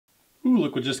Ooh,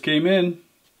 look what just came in.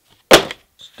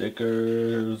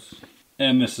 Stickers.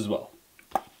 And this as well.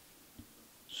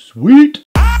 Sweet!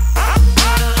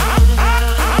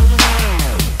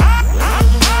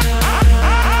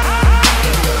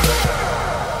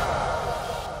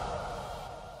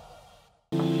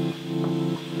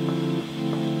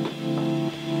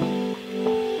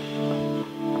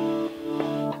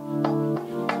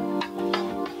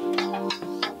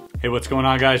 Hey, what's going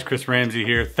on guys? Chris Ramsay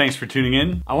here. Thanks for tuning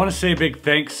in. I want to say a big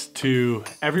thanks to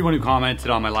everyone who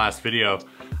commented on my last video.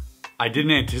 I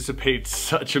didn't anticipate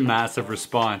such a massive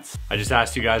response. I just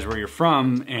asked you guys where you're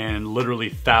from and literally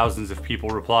thousands of people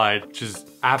replied, which is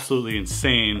absolutely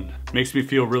insane. Makes me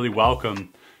feel really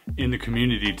welcome in the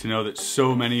community to know that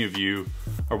so many of you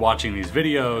are watching these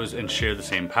videos and share the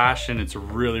same passion. It's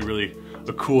really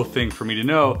a cool thing for me to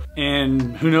know.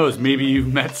 And who knows, maybe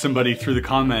you've met somebody through the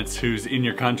comments who's in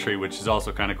your country, which is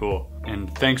also kind of cool.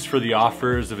 And thanks for the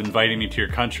offers of inviting me to your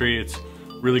country. It's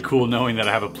really cool knowing that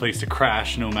I have a place to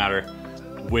crash no matter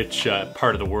which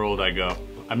part of the world I go.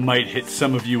 I might hit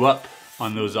some of you up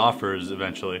on those offers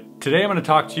eventually. Today I'm gonna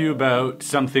talk to you about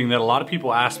something that a lot of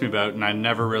people ask me about and I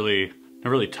never really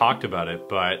talked about it,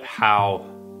 but how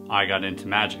I got into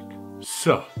magic.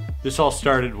 So, this all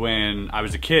started when I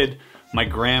was a kid. My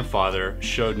grandfather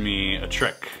showed me a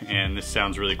trick, and this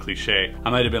sounds really cliche. I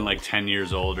might have been like 10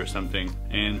 years old or something.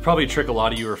 And probably a trick a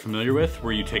lot of you are familiar with,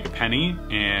 where you take a penny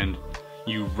and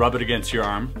you rub it against your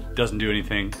arm, doesn't do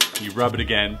anything. You rub it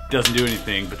again, doesn't do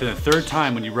anything. But then the third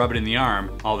time when you rub it in the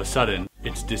arm, all of a sudden,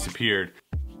 it's disappeared.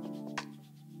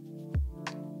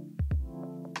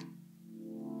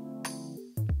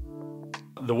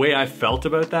 The way I felt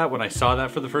about that when I saw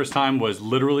that for the first time was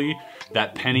literally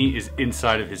that penny is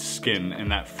inside of his skin,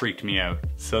 and that freaked me out.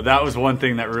 So that was one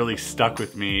thing that really stuck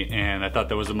with me, and I thought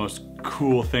that was the most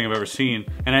cool thing I've ever seen.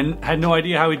 And I had no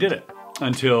idea how he did it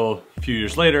until a few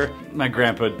years later. My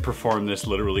grandpa performed this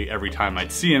literally every time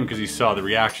I'd see him because he saw the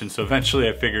reaction, so eventually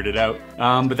I figured it out.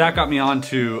 But that got me on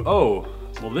to, oh,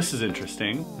 well, this is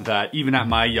interesting, that even at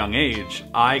my young age,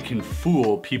 I can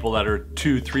fool people that are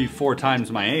 2, 3, 4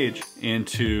 times my age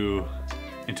into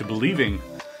believing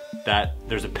that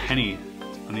there's a penny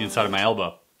on the inside of my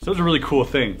elbow. So it was a really cool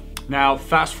thing. Now,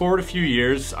 fast forward a few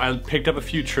years, I picked up a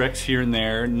few tricks here and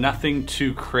there, nothing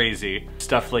too crazy.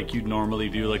 Stuff like you'd normally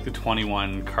do, like the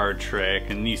 21 card trick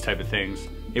and these type of things.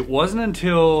 It wasn't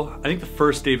until, I think the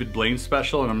first David Blaine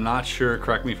special, and I'm not sure,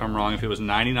 correct me if I'm wrong, if it was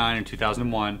 99 or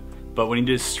 2001, but when he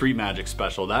did his street magic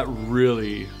special, that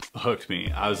really hooked me.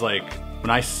 I was like, when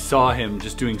I saw him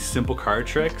just doing simple card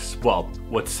tricks, well,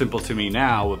 what's simple to me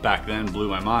now, what back then blew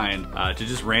my mind, to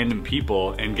just random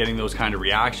people and getting those kind of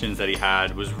reactions that he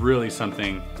had was really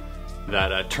something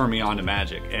that turned me on to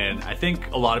magic. And I think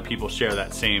a lot of people share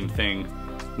that same thing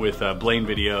with Blaine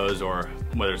videos, or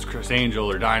whether it's Chris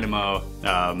Angel or Dynamo.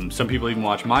 Some people even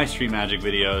watch my street magic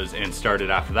videos and started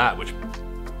after that, which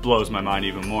blows my mind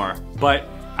even more. But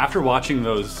after watching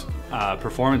those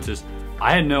performances,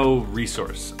 I had no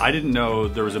resource. I didn't know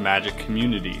there was a magic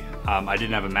community. I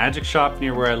didn't have a magic shop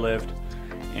near where I lived,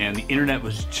 and the internet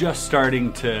was just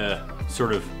starting to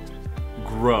sort of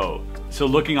grow. So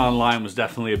looking online was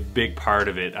definitely a big part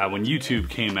of it. When YouTube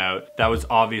came out, that was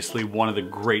obviously one of the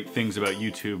great things about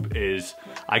YouTube, is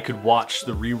I could watch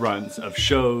the reruns of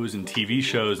shows and TV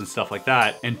shows and stuff like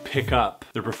that and pick up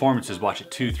their performances, watch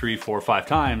it 2, 3, 4, 5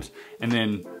 times, and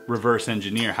then reverse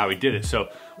engineer how he did it. So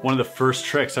one of the first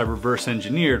tricks I reverse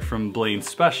engineered from Blaine's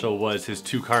special was his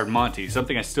 2-card Monty,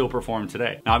 something I still perform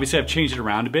today. Now obviously I've changed it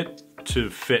around a bit to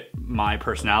fit my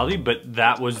personality, but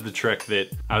that was the trick that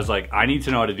I was like, I need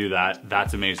to know how to do that.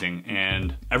 That's amazing.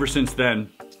 And ever since then,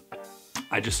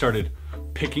 I just started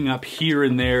picking up here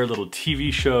and there little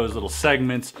TV shows, little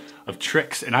segments of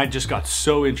tricks, and I just got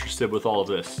so interested with all of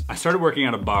this. I started working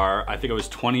at a bar, I think I was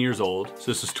 20 years old,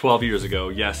 so this was 12 years ago.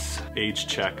 Yes, age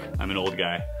check, I'm an old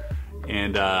guy.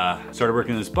 And started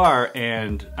working in this bar,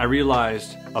 and I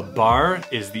realized a bar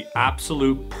is the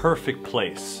absolute perfect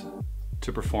place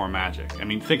to perform magic. I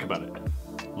mean, think about it.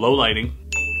 Low lighting,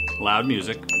 loud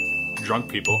music,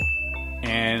 drunk people,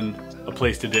 and a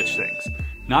place to ditch things.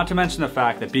 Not to mention the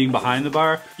fact that being behind the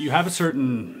bar, you have a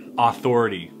certain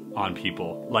authority on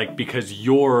people. Like, because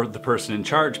you're the person in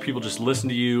charge, people just listen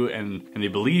to you and they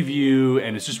believe you,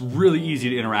 and it's just really easy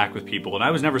to interact with people. And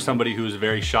I was never somebody who was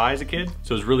very shy as a kid,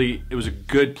 so it was a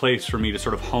good place for me to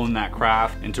sort of hone that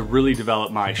craft and to really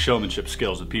develop my showmanship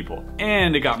skills with people.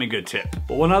 And it got me a good tip.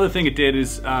 But one other thing it did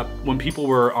is when people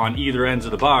were on either ends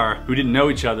of the bar who didn't know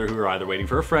each other, who were either waiting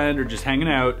for a friend or just hanging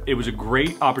out, it was a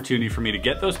great opportunity for me to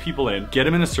get those people in, get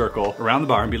them in a circle around the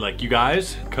bar and be like, you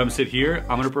guys, come sit here,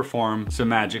 I'm gonna perform some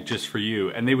magic magic just for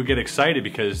you. And they would get excited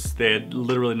because they had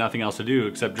literally nothing else to do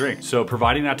except drink. So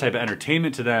providing that type of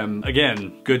entertainment to them,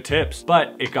 again, good tips,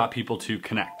 but it got people to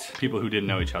connect, people who didn't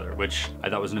know each other, which I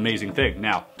thought was an amazing thing.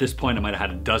 Now, at this point, I might have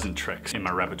had a dozen tricks in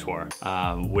my repertoire,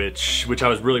 which I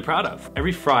was really proud of.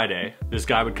 Every Friday, this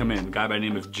guy would come in, a guy by the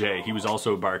name of Jay. He was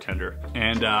also a bartender,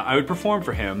 and I would perform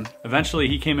for him. Eventually,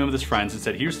 he came in with his friends and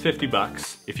said, here's 50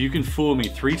 bucks. If you can fool me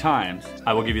 3 times,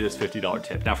 I will give you this $50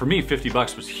 tip. Now, for me, 50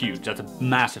 bucks was huge. That's a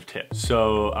massive tip.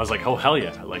 So I was like, oh, hell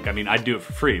yeah. Like, I mean, I'd do it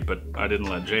for free, but I didn't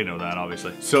let Jay know that,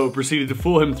 obviously. So proceeded to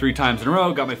fool him 3 times in a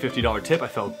row, got my $50 tip. I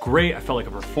felt great. I felt like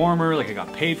a performer, like I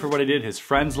got paid for what I did. His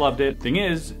friends loved it. Thing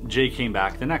is, Jay came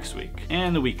back the next week,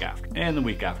 and the week after, and the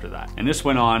week after that. And this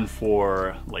went on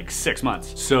for like 6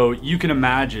 months. So you can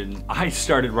imagine, I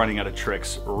started running out of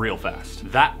tricks real fast.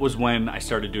 That was when I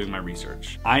started doing my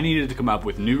research. I needed to come up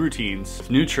with new routines,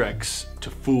 new tricks to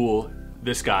fool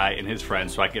this guy and his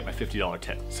friends so I could get my $50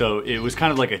 tip. So it was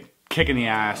kind of like a kick in the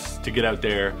ass to get out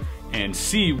there and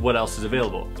see what else is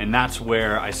available. And that's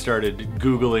where I started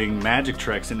Googling magic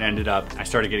tricks and I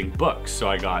started getting books. So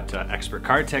I got Expert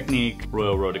Card Technique,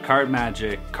 Royal Road to Card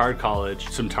Magic, Card College,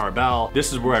 some Tarbell.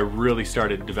 This is where I really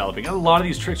started developing. And a lot of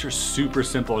these tricks are super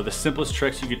simple. They're the simplest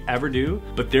tricks you could ever do,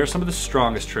 but they're some of the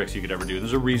strongest tricks you could ever do. And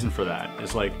there's a reason for that.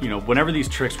 It's like, you know, whenever these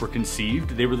tricks were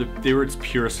conceived, they were its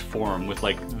purest form with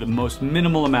like the most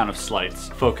minimal amount of sleights,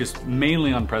 focused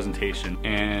mainly on presentation,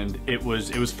 and it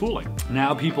was fooling.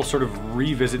 Now people sort of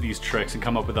revisit these tricks and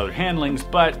come up with other handlings,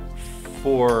 but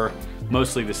for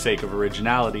mostly the sake of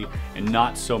originality and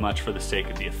not so much for the sake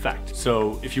of the effect.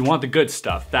 So if you want the good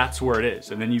stuff, that's where it is.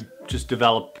 And then you just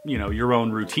develop, you know, your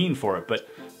own routine for it. But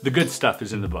the good stuff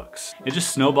is in the books. It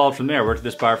just snowballed from there. I worked at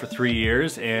this bar for 3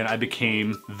 years and I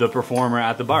became the performer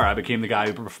at the bar. I became the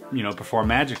guy who, you know, performed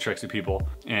magic tricks to people.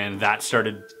 And that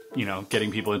started, you know,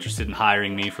 getting people interested in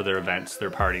hiring me for their events,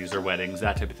 their parties, their weddings,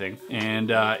 that type of thing.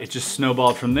 And it just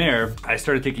snowballed from there. I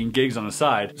started taking gigs on the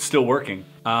side, still working.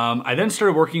 I then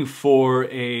started working for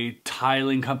a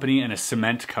tiling company and a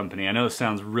cement company. I know this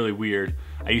sounds really weird.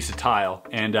 I used to tile,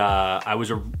 and I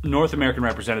was a North American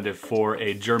representative for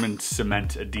a German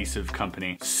cement adhesive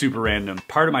company. Super random.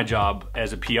 Part of my job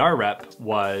as a PR rep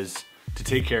was to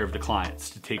take care of the clients,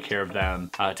 to take care of them,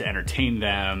 to entertain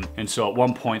them. And so at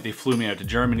one point they flew me out to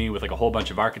Germany with like a whole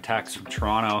bunch of architects from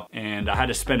Toronto, and I had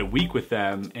to spend a week with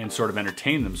them and sort of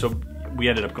entertain them. So we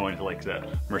ended up going to like the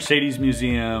Mercedes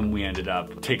Museum. We ended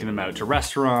up taking them out to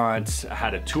restaurants. I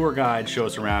had a tour guide show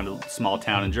us around a small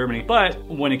town in Germany. But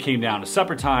when it came down to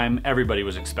supper time, everybody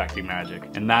was expecting magic.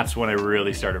 And that's when I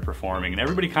really started performing. And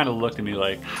everybody kind of looked at me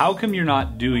like, how come you're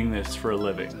not doing this for a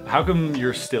living? How come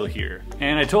you're still here?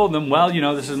 And I told them, well, you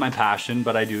know, this is my passion,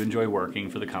 but I do enjoy working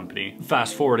for the company.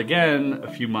 Fast forward again,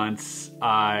 a few months,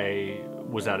 I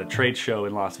was at a trade show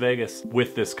in Las Vegas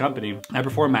with this company. I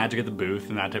performed magic at the booth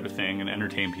and that type of thing and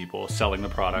entertained people selling the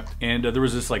product. And there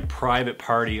was this like private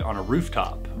party on a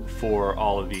rooftop for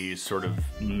all of these sort of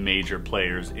major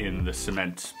players in the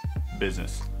cement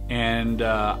business. And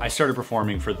I started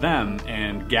performing for them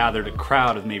and gathered a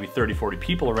crowd of maybe 30, 40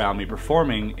 people around me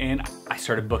performing, and I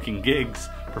started booking gigs,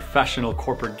 professional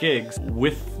corporate gigs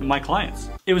with my clients.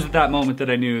 It was at that moment that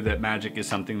I knew that magic is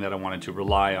something that I wanted to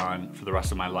rely on for the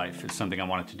rest of my life. It's something I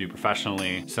wanted to do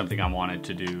professionally, something I wanted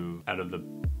to do out of the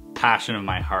passion of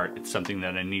my heart. It's something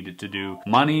that I needed to do.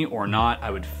 Money or not, I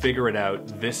would figure it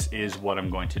out. This is what I'm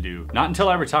going to do. Not until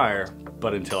I retire,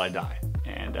 but until I die.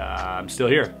 And I'm still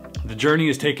here. The journey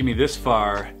has taken me this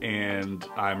far, and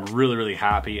I'm really, really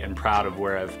happy and proud of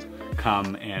where I've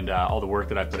come, and all the work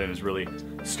that I've put in is really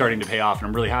starting to pay off, and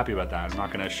I'm really happy about that. I'm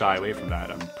not gonna shy away from that.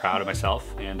 I'm proud of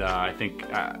myself, and I think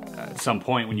at some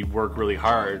point when you work really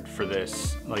hard for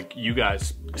this, like you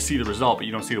guys see the result, but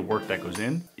you don't see the work that goes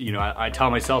in. You know, I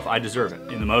tell myself I deserve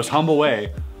it. In the most humble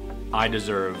way, I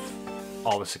deserve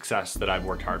all the success that I've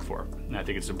worked hard for. And I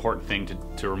think it's an important thing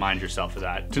to remind yourself of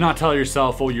that. To not tell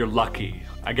yourself, oh, you're lucky.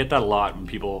 I get that a lot when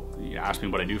people ask me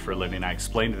what I do for a living. I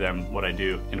explain to them what I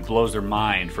do, and it blows their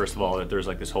mind, first of all, that there's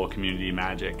like this whole community of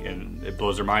magic, and it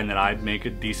blows their mind that I make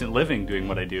a decent living doing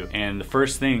what I do. And the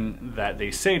first thing that they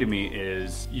say to me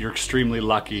is, you're extremely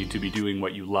lucky to be doing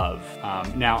what you love.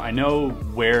 Now, I know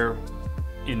where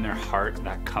in their heart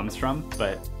that comes from,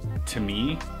 but to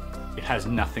me, it has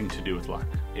nothing to do with luck.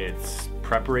 It's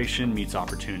preparation meets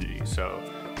opportunity. So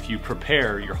if you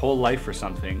prepare your whole life for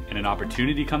something and an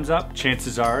opportunity comes up,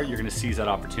 chances are you're gonna seize that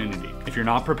opportunity. If you're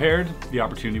not prepared, the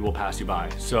opportunity will pass you by.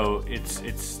 So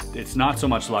it's not so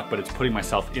much luck, but it's putting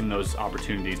myself in those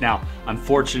opportunities. Now, I'm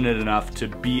fortunate enough to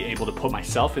be able to put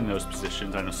myself in those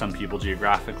positions. I know some people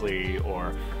geographically,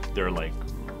 or they're like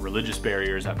religious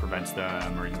barriers that prevents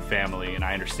them, or even family, and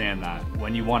I understand that.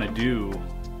 When you want to do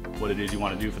what it is you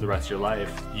want to do for the rest of your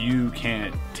life, you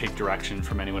can't take direction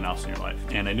from anyone else in your life.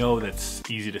 And I know that's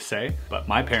easy to say, but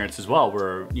my parents as well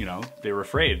were, you know, they were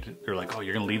afraid. They're like, oh,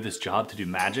 you're gonna leave this job to do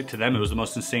magic? To them, it was the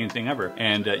most insane thing ever.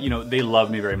 And you know, they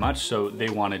love me very much, so they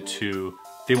wanted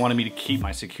me to keep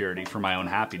my security for my own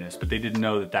happiness, but they didn't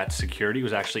know that that security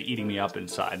was actually eating me up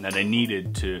inside, and that I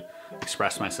needed to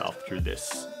express myself through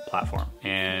this platform.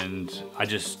 And I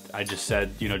just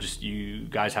said, you know, just you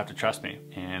guys have to trust me.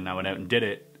 And I went out and did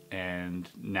it. And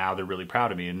now they're really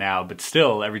proud of me. And now, but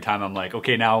still, every time I'm like,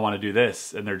 okay, now I want to do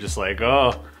this, and they're just like,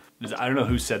 oh, I don't know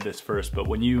who said this first, but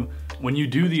when you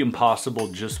do the impossible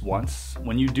just once,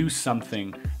 when you do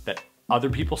something that other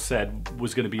people said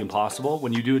was going to be impossible,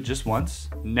 when you do it just once,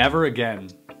 never again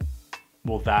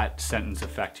will that sentence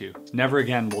affect you. Never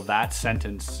again will that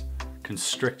sentence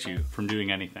constrict you from doing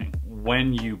anything.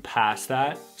 When you pass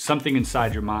that, something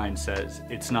inside your mind says,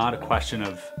 it's not a question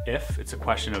of if, it's a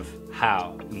question of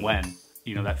how and when.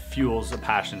 You know, that fuels a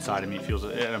passion inside of me.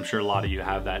 And I'm sure a lot of you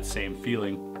have that same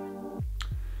feeling.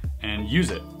 And use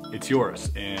it, it's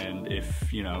yours. And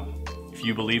if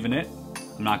you believe in it,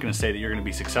 I'm not gonna say that you're gonna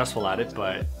be successful at it,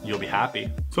 but you'll be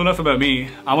happy. So enough about me.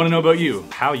 I wanna know about you,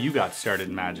 how you got started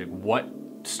in magic. What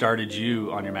started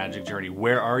you on your magic journey?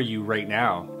 Where are you right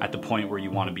now? At the point where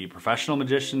you want to be a professional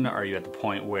magician? Are you at the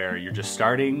point where you're just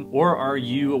starting? Or are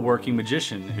you a working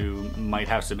magician who might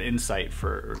have some insight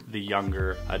for the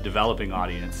younger developing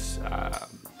audience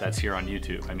that's here on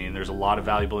YouTube? I mean, there's a lot of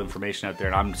valuable information out there,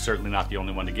 and I'm certainly not the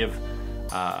only one to give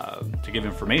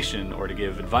information or to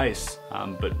give advice,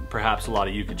 but perhaps a lot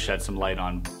of you could shed some light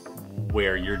on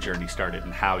where your journey started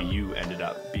and how you ended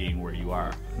up being where you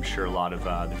are. I'm sure a lot of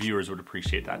the viewers would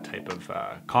appreciate that type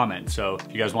of comment. So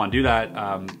if you guys want to do that,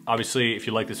 obviously if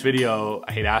you like this video,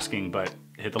 I hate asking, but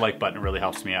hit the like button. It really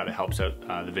helps me out. It helps out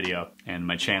the video and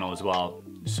my channel as well.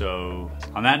 So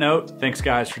on that note, thanks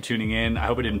guys for tuning in. I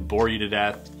hope I didn't bore you to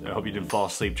death. I hope you didn't fall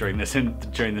asleep during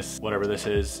this, whatever this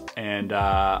is. And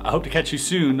I hope to catch you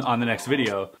soon on the next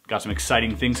video. Got some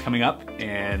exciting things coming up,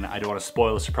 and I don't want to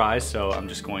spoil the surprise, so I'm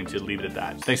just going to leave it at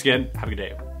that. Thanks again. Have a good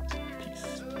day.